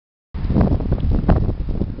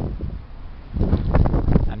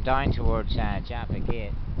I'm down towards Jaffa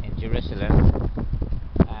Gate in Jerusalem.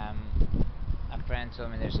 A friend told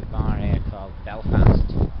me there's a bar here called Belfast.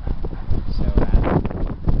 So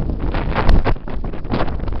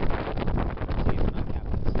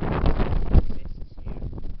this is here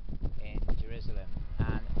in Jerusalem,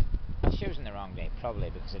 and I've chosen the wrong day, probably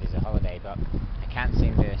because it is a holiday, but I can't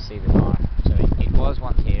seem to see the bar. So it was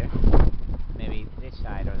once here, maybe this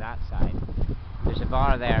side or that side. There's a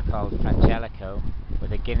bar there called Frangelico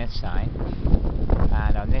with a Guinness sign,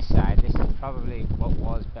 and on this side, this is probably what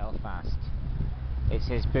was Belfast. It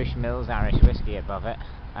says Bushmills Irish Whiskey above it,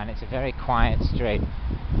 and it's a very quiet street.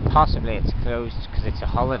 Possibly it's closed because it's a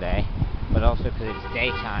holiday, but also because it's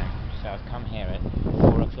daytime, so I've come here at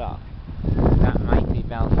 4 o'clock. That might be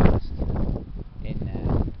Belfast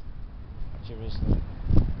in Jerusalem.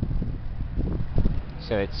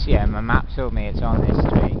 So it's, yeah, my map told me it's on this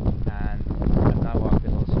street, and I've not walked the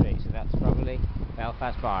whole street, so that's probably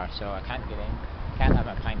Belfast Bar. So I can't get in, can't have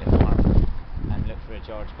a pint of farm and look for a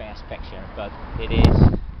George Best picture, but it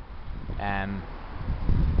is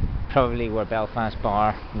probably where Belfast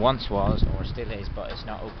Bar once was, or still is, but it's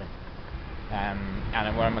not open.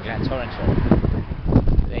 And where I'm a Glentoran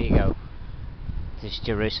trip. There you go. This is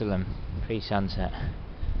Jerusalem, pre-sunset.